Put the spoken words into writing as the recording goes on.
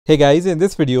Hey guys, in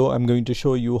this video I'm going to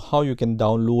show you how you can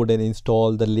download and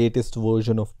install the latest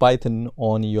version of Python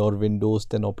on your Windows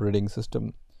 10 operating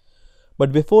system.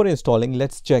 But before installing,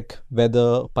 let's check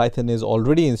whether Python is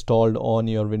already installed on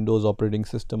your Windows operating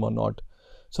system or not.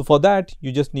 So for that,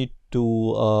 you just need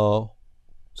to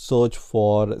search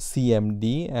for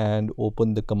CMD and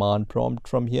open the command prompt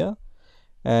from here.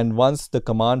 And once the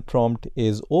command prompt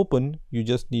is open, you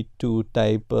just need to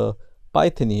type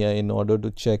Python here in order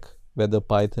to check whether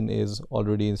Python is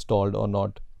already installed or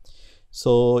not.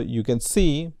 So you can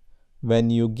see when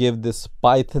you give this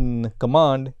Python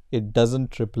command, it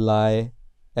doesn't reply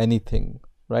anything,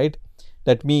 right?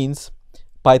 That means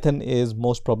Python is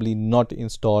most probably not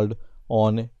installed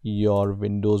on your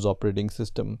Windows operating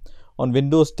system. On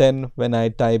Windows 10, when I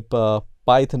type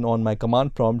Python on my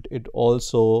command prompt, it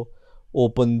also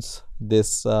opens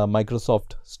this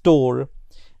Microsoft Store,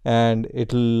 and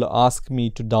it'll ask me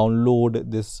to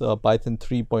download this Python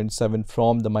 3.7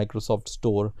 from the Microsoft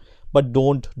Store. But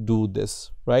don't do this,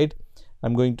 right?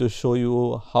 I'm going to show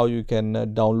you how you can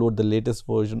download the latest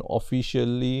version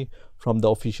officially from the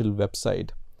official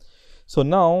website. So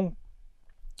now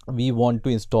we want to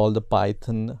install the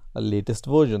Python latest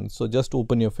version. So just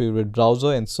open your favorite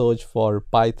browser and search for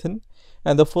Python,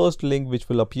 and the first link which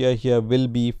will appear here will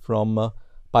be from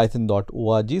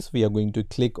python.org. So we are going to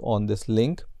click on this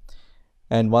link,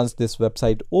 and once this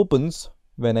website opens,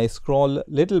 when I scroll a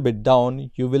little bit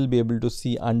down, you will be able to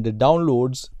see under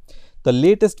downloads, the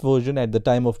latest version at the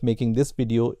time of making this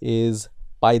video is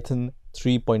Python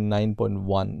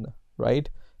 3.9.1, right?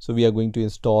 So we are going to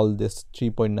install this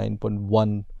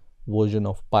 3.9.1 version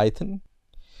of Python.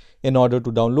 In order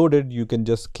to download it, you can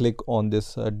just click on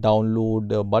this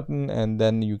download button, and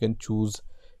then you can choose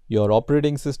your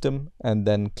operating system and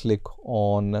then click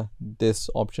on this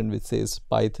option which says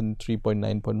Python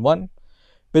 3.9.1,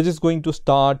 which is going to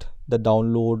start the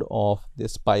download of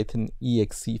this Python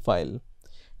exe file.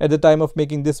 At the time of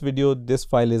making this video, this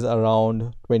file is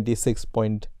around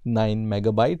 26.9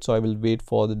 megabytes. So I will wait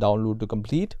for the download to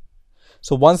complete.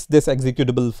 So once this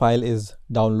executable file is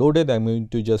downloaded, I'm going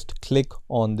to just click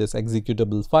on this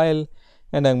executable file,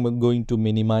 and I'm going to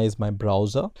minimize my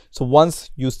browser. So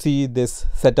once you see this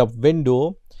setup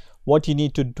window, what you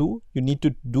need to do, you need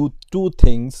to do two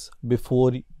things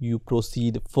before you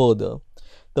proceed further.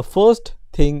 The first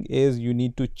thing is you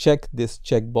need to check this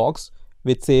checkbox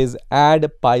which says add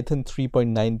Python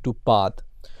 3.9 to path.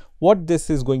 What this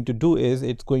is going to do is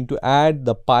it's going to add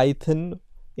the Python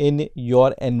in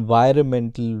your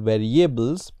environmental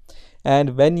variables,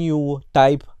 and when you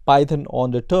type Python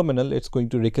on the terminal, it's going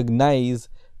to recognize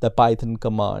the Python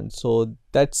command. So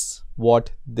that's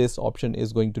what this option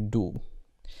is going to do.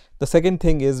 The second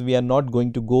thing is we are not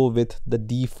going to go with the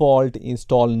default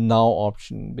install now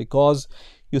option, because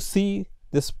you see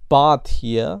this path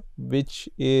here which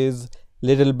is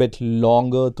little bit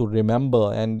longer to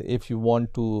remember, and if you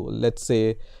want to, let's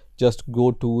say, just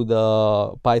go to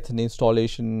the Python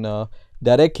installation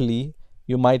directly,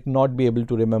 you might not be able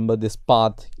to remember this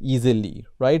path easily,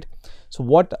 right? So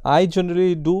what I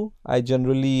generally do, I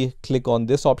generally click on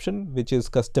this option which is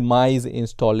customize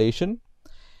installation,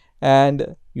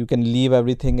 and you can leave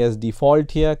everything as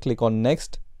default here. Click on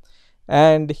next,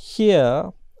 and here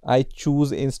I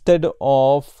choose, instead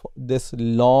of this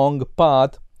long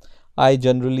path, I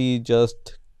generally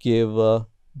just give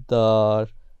the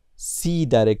C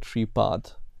directory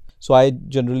path. So I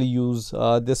generally use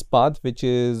this path which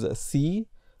is C:/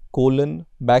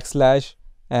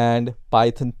 and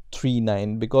Python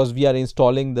 3.9, because we are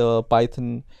installing the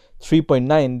Python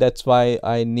 3.9. That's why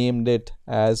I named it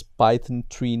as Python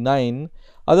 3.9.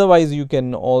 Otherwise you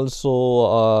can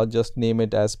also just name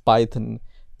it as Python.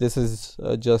 This is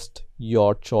just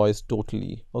your choice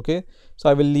totally. Okay, so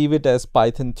I will leave it as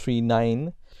Python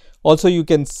 3.9. Also, you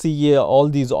can see all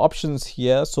these options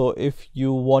here. So if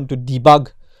you want to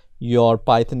debug your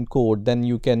Python code, then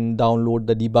you can download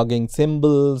the debugging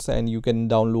symbols, and you can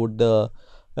download the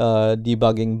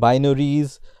debugging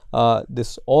binaries.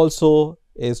 This also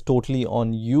is totally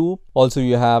on you. Also,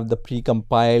 you have the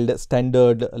precompiled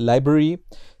standard library.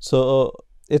 So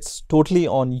it's totally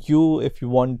on you. If you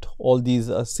want all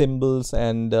these symbols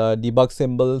and debug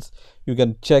symbols, you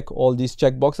can check all these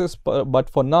checkboxes. But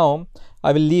for now,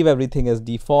 I will leave everything as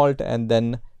default, and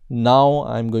then now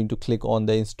I'm going to click on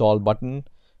the install button,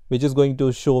 which is going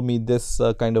to show me this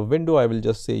kind of window. I will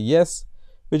just say yes,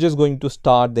 which is going to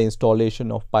start the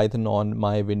installation of Python on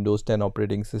my Windows 10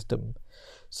 operating system.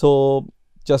 So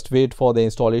just wait for the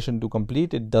installation to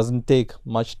complete. It doesn't take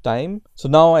much time. So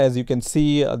now, as you can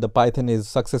see, the Python is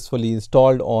successfully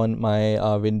installed on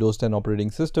my Windows 10 operating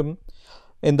system.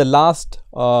 In the last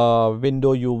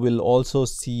window, you will also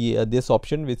see this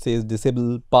option which says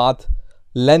disable path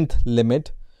length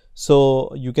limit.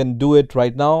 So you can do it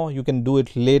right now, you can do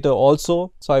it later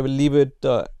also. So I will leave it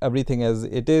everything as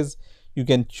it is. You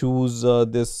can choose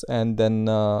this, and then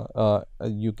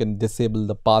you can disable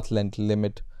the path length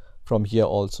limit from here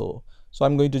also. So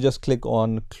I'm going to just click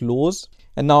on close,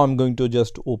 and now I'm going to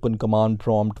just open command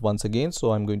prompt once again.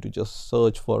 So I'm going to just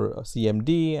search for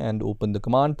CMD and open the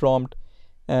command prompt,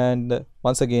 and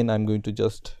once again I'm going to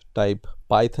just type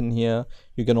Python here.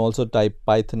 You can also type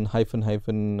Python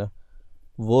hyphen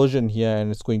version here,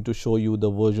 and it's going to show you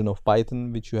the version of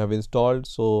Python which you have installed.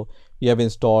 So we have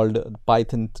installed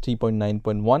Python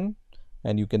 3.9.1,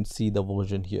 and you can see the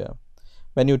version here.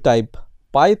 When you type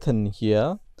Python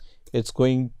here, it's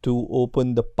going to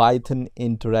open the Python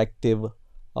interactive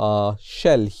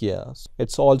shell here.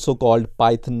 It's also called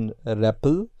Python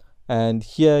REPL, and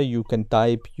here you can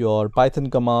type your Python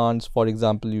commands. For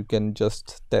example, you can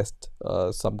just test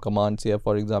some commands here.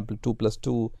 For example, 2 plus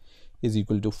 2 is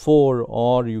equal to 4,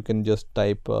 or you can just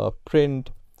type print,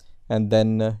 and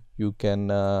then you can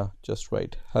just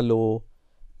write hello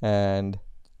and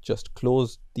just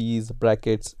close these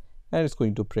brackets, and it's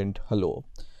going to print hello.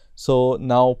 So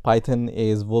now Python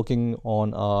is working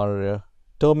on our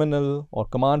terminal or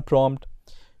command prompt.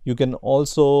 You can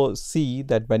also see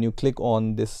that when you click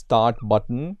on this start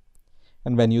button,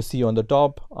 and when you see on the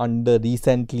top under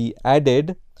recently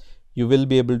added, you will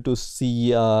be able to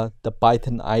see the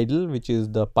Python idle, which is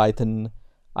the Python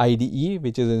IDE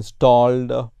which is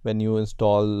installed when you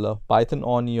install Python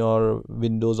on your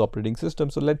Windows operating system.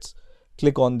 So let's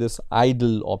click on this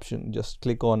idle option. Just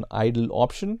click on idle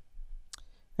option,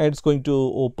 and it's going to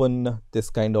open this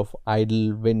kind of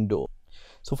idle window.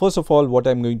 So first of all, what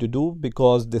I'm going to do,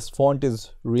 because this font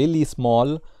is really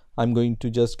small, I'm going to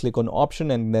just click on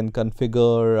option and then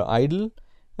configure idle,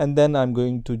 and then I'm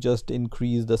going to just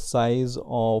increase the size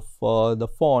of the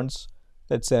fonts.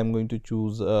 Let's say I'm going to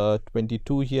choose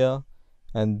 22 here,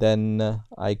 and then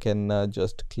I can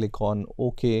just click on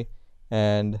OK,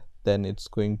 and then it's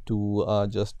going to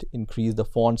just increase the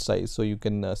font size so you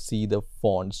can see the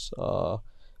fonts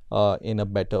in a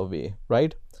better way,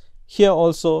 right? Here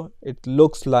also it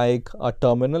looks like a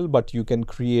terminal, but you can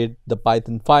create the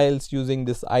Python files using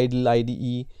this idle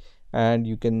IDE, and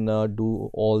you can do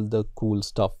all the cool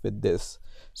stuff with this.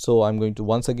 So I'm going to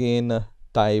once again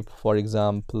type, for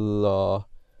example,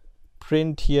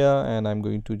 print here, and I'm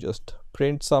going to just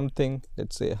print something.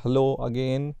 Let's say hello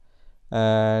again,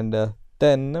 and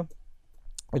then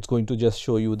it's going to just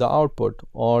show you the output,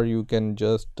 or you can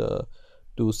just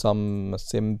do some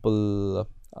simple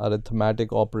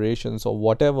arithmetic operations or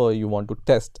whatever you want to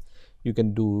test. You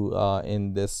can do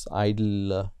in this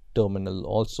idle terminal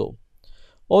also.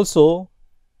 Also,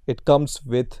 it comes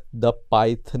with the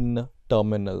Python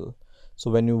terminal.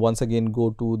 So when you once again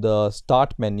go to the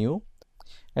start menu,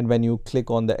 and when you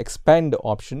click on the expand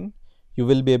option, you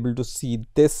will be able to see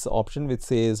this option which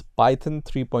says Python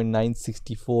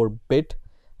 3.964 bit.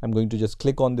 I'm going to just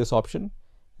click on this option,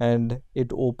 and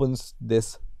it opens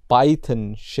this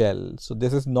Python shell. So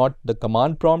this is not the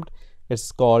command prompt,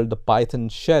 it's called the Python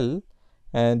shell.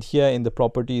 And here in the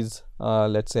properties,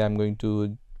 let's say I'm going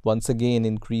to once again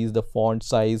increase the font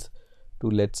size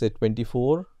to, let's say,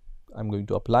 24. I'm going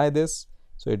to apply this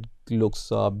so it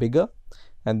looks bigger,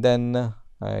 and then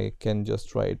I can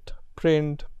just write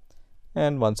print,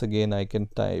 and once again I can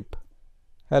type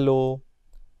hello,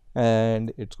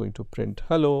 and it's going to print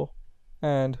hello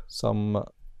and some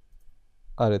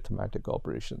arithmetic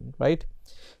operation, right?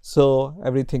 So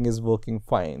everything is working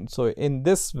fine. So in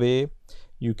this way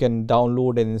you can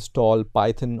download and install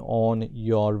Python on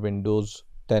your Windows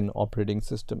 10 operating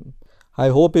system. I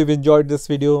hope you've enjoyed this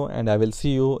video, and I will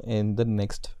see you in the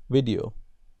next video.